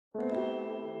Sim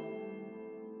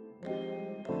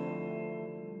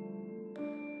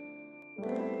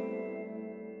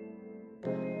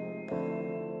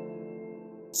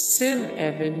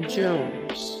Evan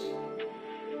Jones,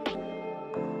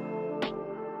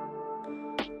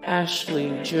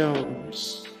 Ashley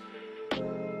Jones,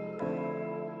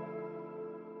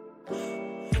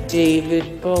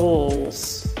 David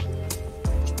Bowles,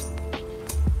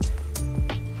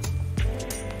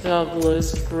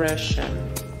 Douglas Gresham,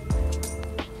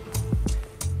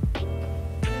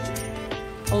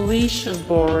 Alicia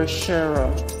Borrachero,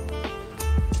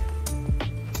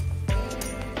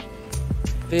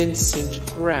 Vincent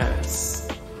Grass,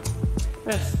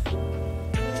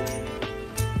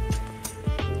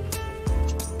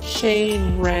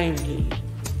 Shane Rangi,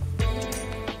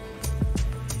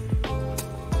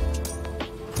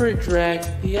 Predrag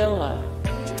Biela,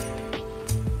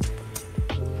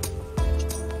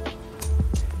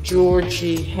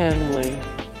 Georgie Henley,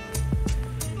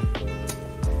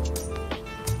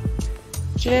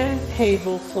 Jan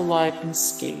Pavel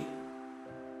Filipinski,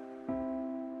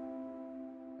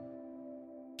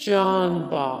 John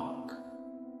Bach,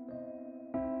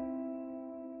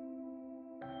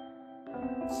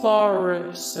 Clara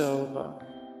Sova,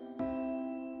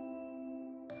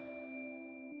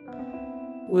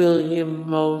 William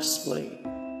Mosley,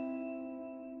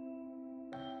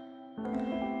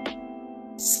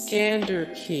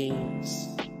 Skander Keynes,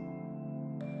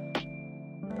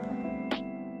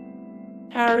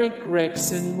 Harry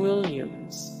Gregson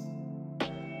Williams,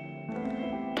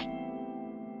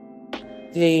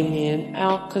 Damien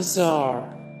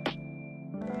Alcazar,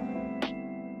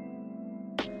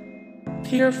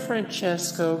 Pier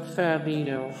Francesco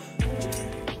Fabino,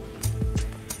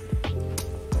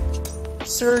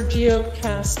 Sergio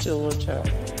Castillato,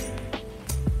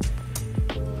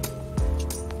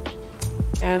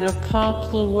 Anna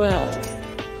Popplewell,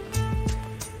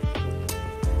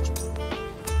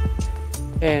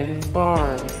 Ben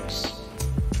Barnes,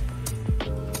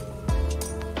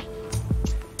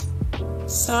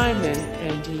 Simon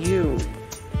and You,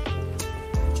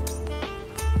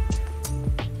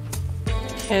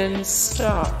 Ken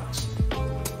Stott,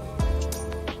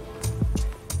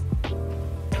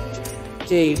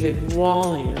 David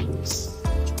Williams,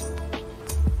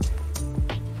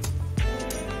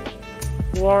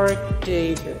 Warwick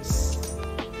Davis,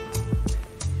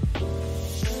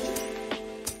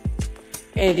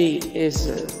 Eddie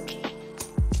Izzard,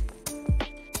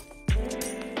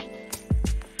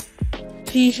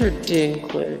 Peter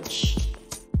Dinklage,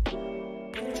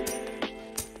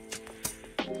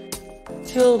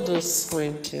 Tilda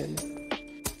Swinton,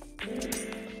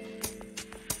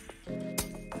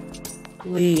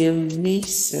 Liam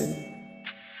Neeson.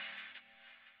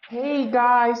 Hey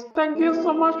guys, thank you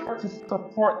so much for the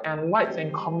support and likes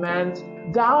and comments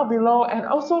down below, and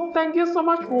also thank you so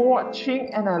much for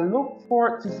watching, and I look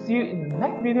forward to see you in the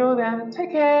next video. Then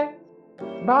take care,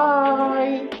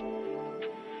 bye.